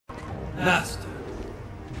Master.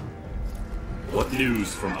 What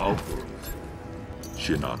news from Outworld?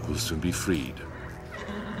 Shinnok will soon be freed.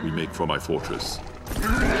 We make for my fortress.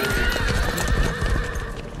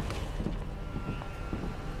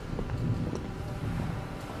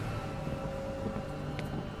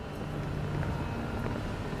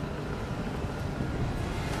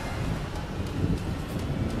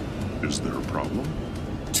 Is there a problem?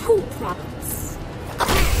 Two problems.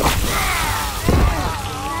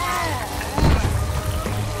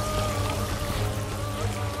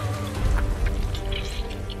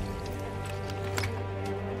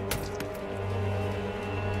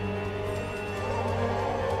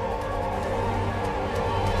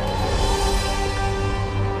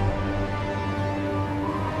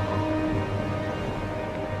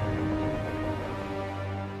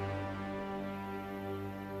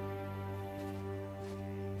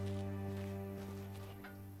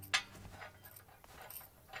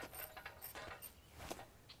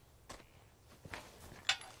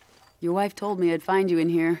 Your wife told me I'd find you in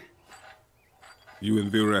here. You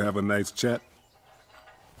and Vera have a nice chat?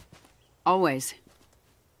 Always.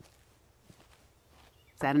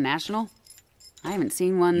 Is that a national? I haven't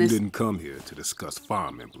seen one this... You didn't come here to discuss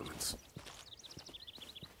farm implements.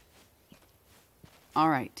 All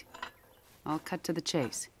right. I'll cut to the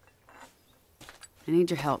chase. I need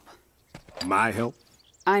your help. My help?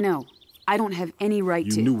 I know. I don't have any right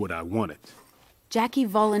to... You knew what I wanted. Jackie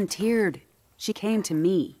volunteered. She came to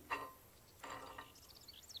me.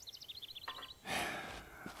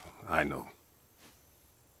 I know.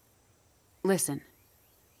 Listen,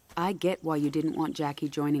 I get why you didn't want Jackie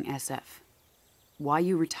joining SF. Why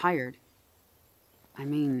you retired. I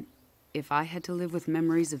mean, if I had to live with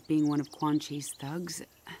memories of being one of Quan Chi's thugs,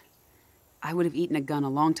 I would have eaten a gun a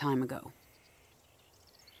long time ago.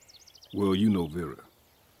 Well, you know Vera.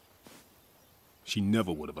 She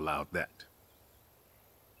never would have allowed that.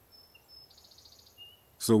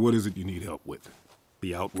 So what is it you need help with?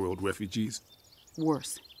 The Outworld refugees?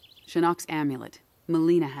 Worse. Shinnok's amulet.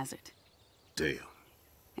 Melina has it. Damn.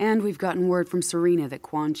 And we've gotten word from Serena that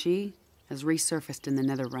Quan Chi has resurfaced in the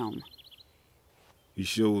Netherrealm. He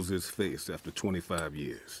shows his face after 25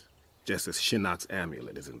 years, just as Shinnok's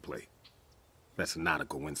amulet is in play. That's not a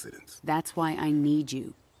coincidence. That's why I need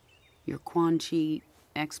you. Your Quan Chi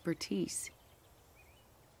expertise.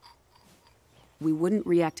 We wouldn't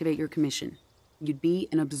reactivate your commission. You'd be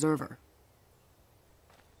an observer.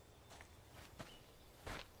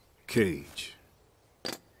 Cage.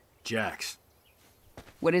 Jax.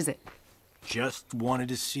 What is it? Just wanted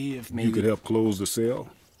to see if maybe... You could help close the cell?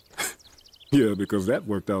 Yeah, because that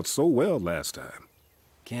worked out so well last time.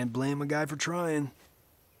 Can't blame a guy for trying.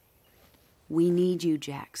 We need you,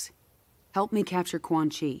 Jax. Help me capture Quan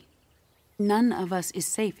Chi. None of us is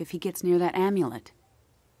safe if he gets near that amulet.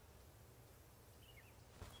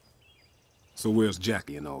 So where's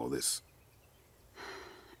Jackie in all this?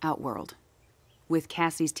 Outworld. With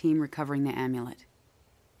Cassie's team recovering the amulet.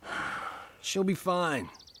 She'll be fine.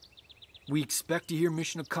 We expect to hear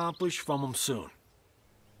mission accomplished from them soon.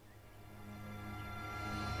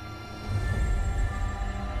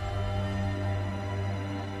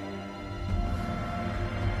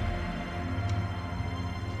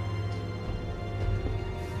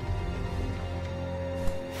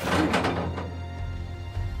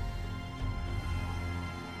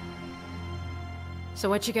 So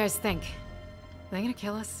what you guys think? Are they gonna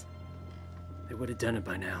kill us? They would have done it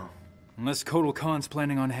by now. Unless Kotal Khan's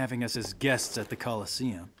planning on having us as guests at the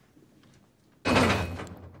Coliseum.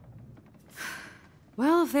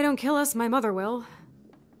 Well, if they don't kill us, my mother will.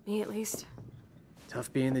 Me, at least.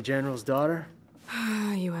 Tough being the General's daughter?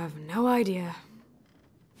 You have no idea.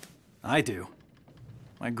 I do.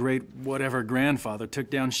 My great-whatever-grandfather took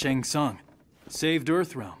down Shang Tsung. Saved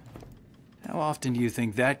Earthrealm. How often do you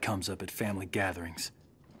think that comes up at family gatherings?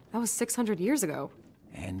 That was 600 years ago.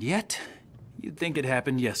 And yet, you'd think it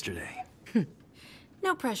happened yesterday.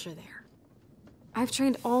 No pressure there. I've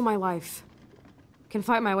trained all my life. Can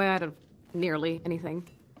fight my way out of nearly anything.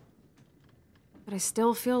 But I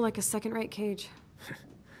still feel like a second-rate cage.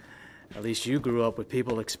 At least you grew up with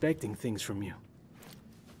people expecting things from you.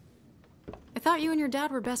 I thought you and your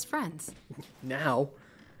dad were best friends. Now,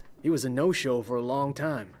 he was a no-show for a long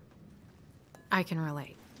time. I can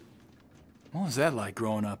relate. What was that like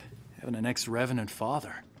growing up? Having an ex-revenant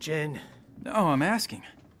father? Jen. No, I'm asking.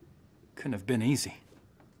 Couldn't have been easy.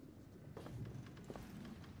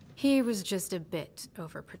 He was just a bit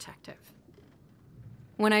overprotective.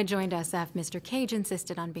 When I joined SF, Mr. Cage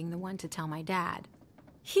insisted on being the one to tell my dad.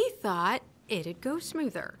 He thought it'd go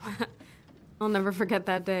smoother. I'll never forget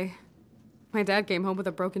that day. My dad came home with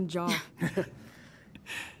a broken jaw.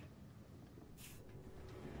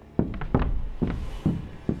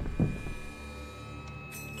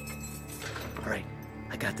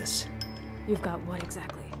 this. You've got what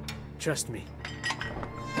exactly? Trust me.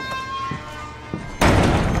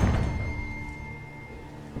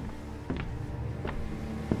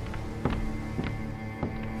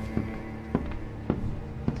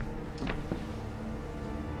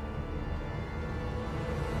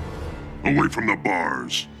 Away from the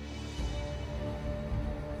bars.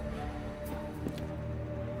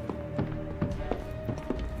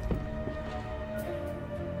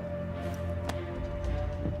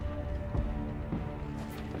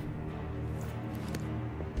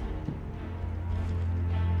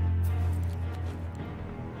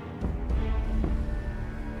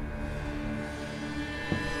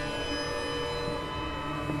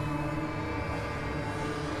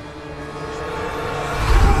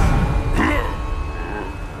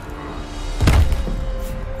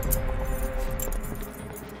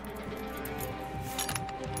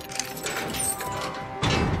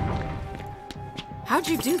 How'd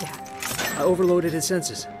you do that? I overloaded his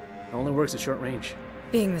senses. It only works at short range.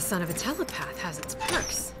 Being the son of a telepath has its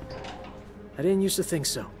perks. I didn't used to think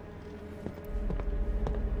so.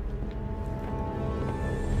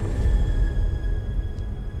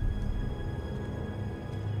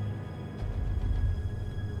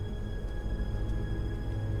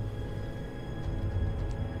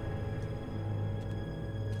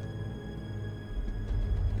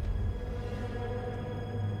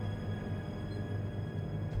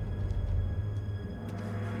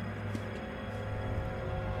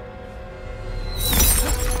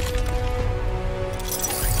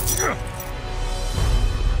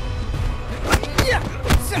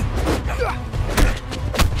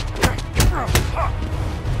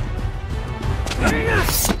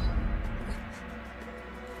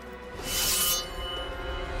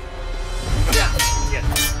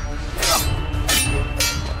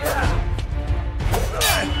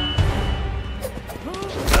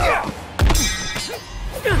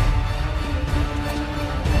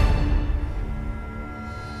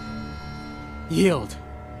 Yield.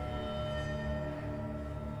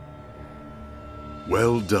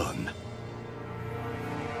 Well done.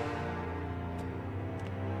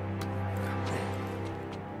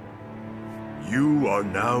 You are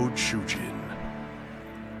now Chujin.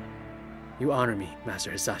 You honor me,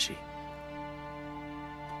 Master Hisashi.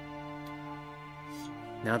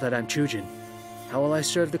 Now that I'm Chujin, how will I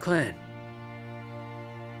serve the clan?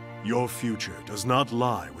 Your future does not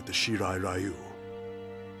lie with the Shirai Ryu.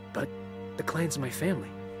 But the clan's my family.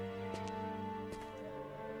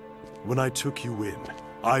 When I took you in,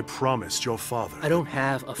 I promised your father... I don't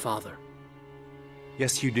have a father.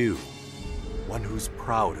 Yes, you do. One who's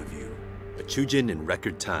proud of you. A Chujin in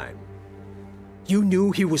record time. You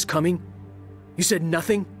knew he was coming? You said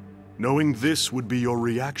nothing? Knowing this would be your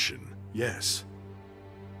reaction, yes.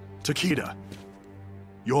 Takeda,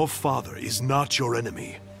 your father is not your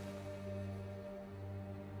enemy.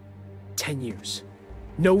 10 years.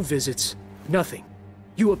 No visits. Nothing.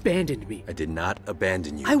 You abandoned me. I did not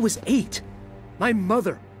abandon you. I was 8. My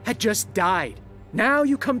mother had just died. Now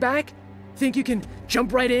you come back? Think you can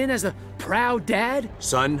jump right in as a proud dad?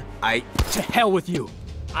 Son, To hell with you.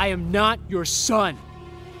 I am not your son.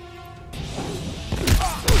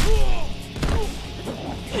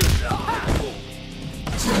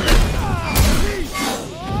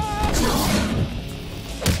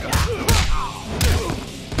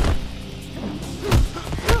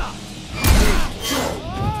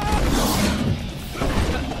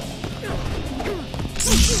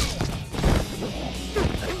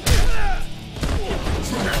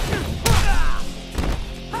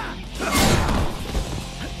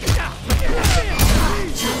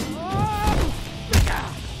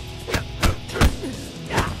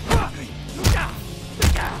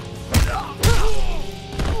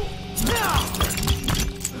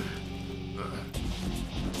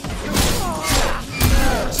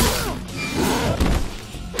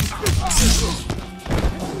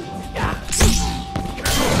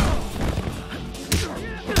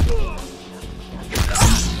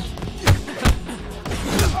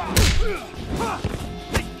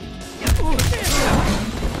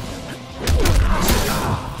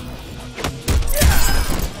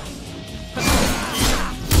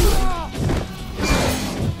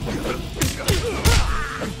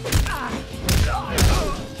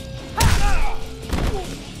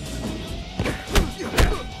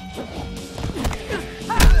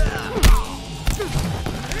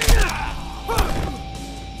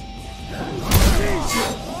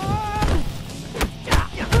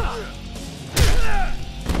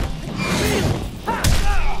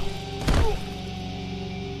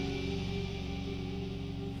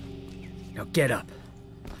 Now get up.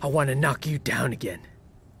 I want to knock you down again.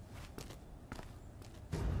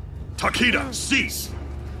 Takeda, cease!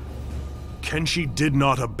 Kenshi did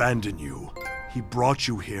not abandon you. He brought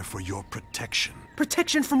you here for your protection.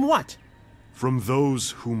 Protection from what? From those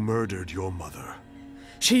who murdered your mother.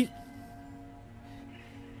 She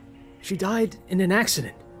died in an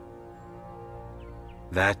accident.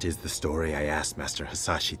 That is the story I asked Master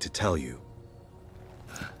Hasashi to tell you.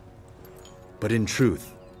 But in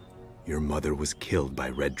truth, your mother was killed by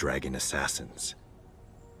Red Dragon assassins.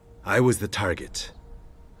 I was the target.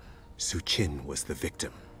 Suchin was the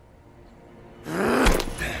victim.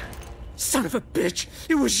 Son of a bitch!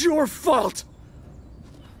 It was your fault!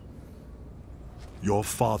 Your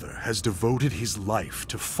father has devoted his life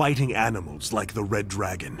to fighting animals like the Red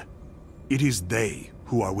Dragon. It is they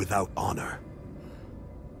who are without honor.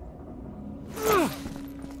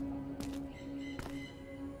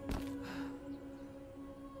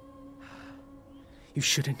 You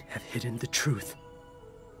shouldn't have hidden the truth.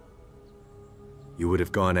 You would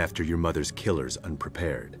have gone after your mother's killers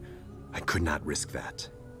unprepared. I could not risk that.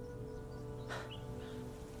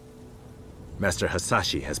 Master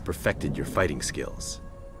Hasashi has perfected your fighting skills.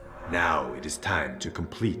 Now it is time to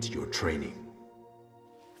complete your training.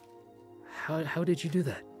 How did you do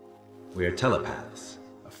that? We are telepaths,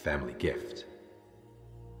 a family gift.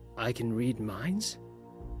 I can read minds?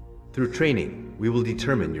 Through training, we will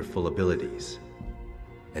determine your full abilities.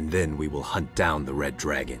 And then we will hunt down the Red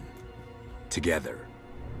Dragon. Together.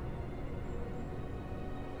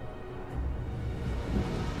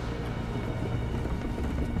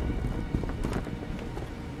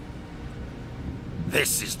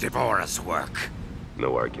 This is Devora's work.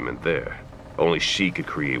 No argument there. Only she could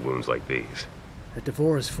create wounds like these. That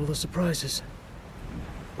Devora is full of surprises.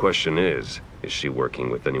 Question is she working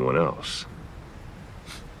with anyone else?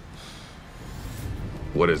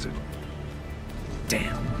 What is it?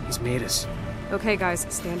 Damn, he's made us. Okay, guys,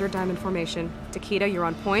 standard diamond formation. Takeda, you're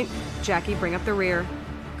on point. Jackie, bring up the rear.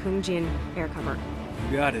 Kung Jin, air cover.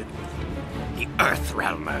 You got it. The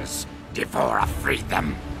Earthrealmers. Devora freed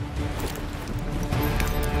them.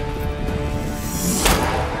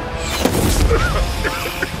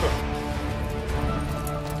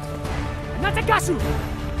 Natagasu!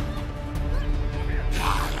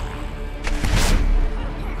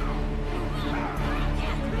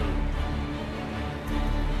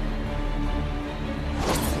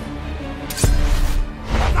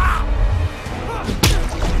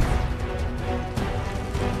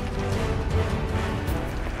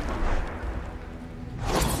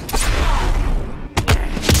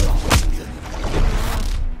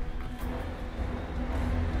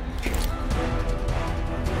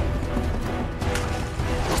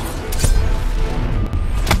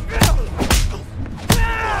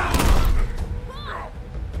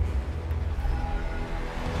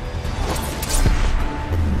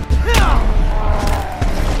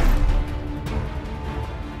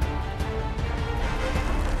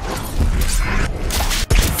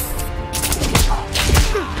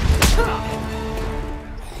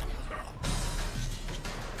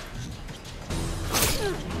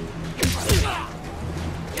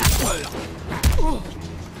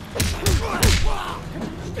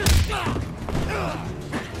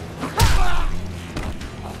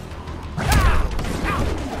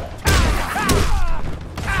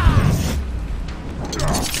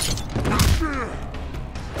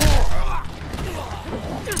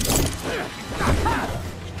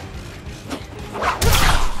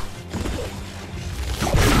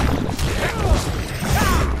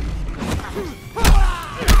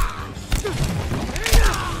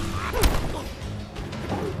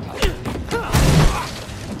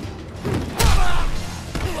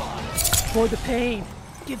 For the pain.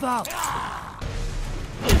 Give up.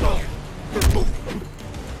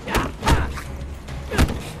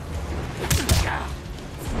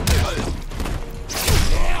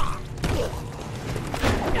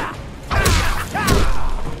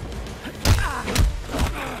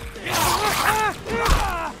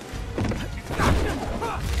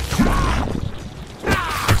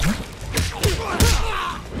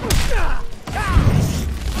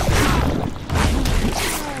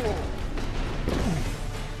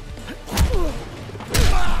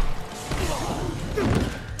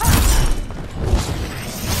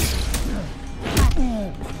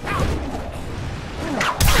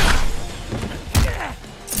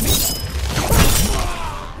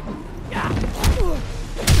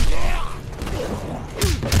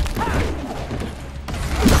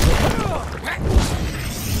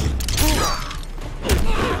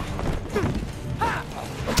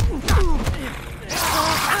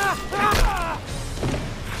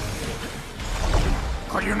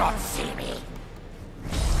 Could you not see me?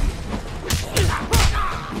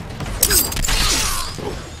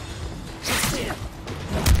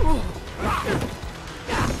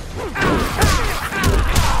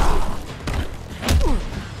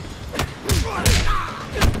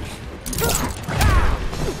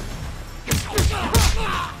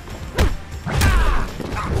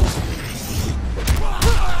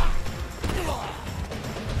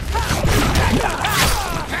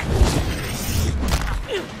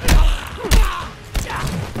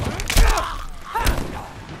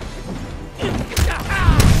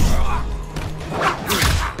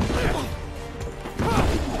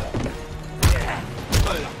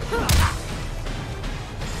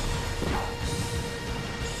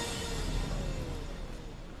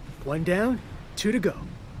 One down, two to go.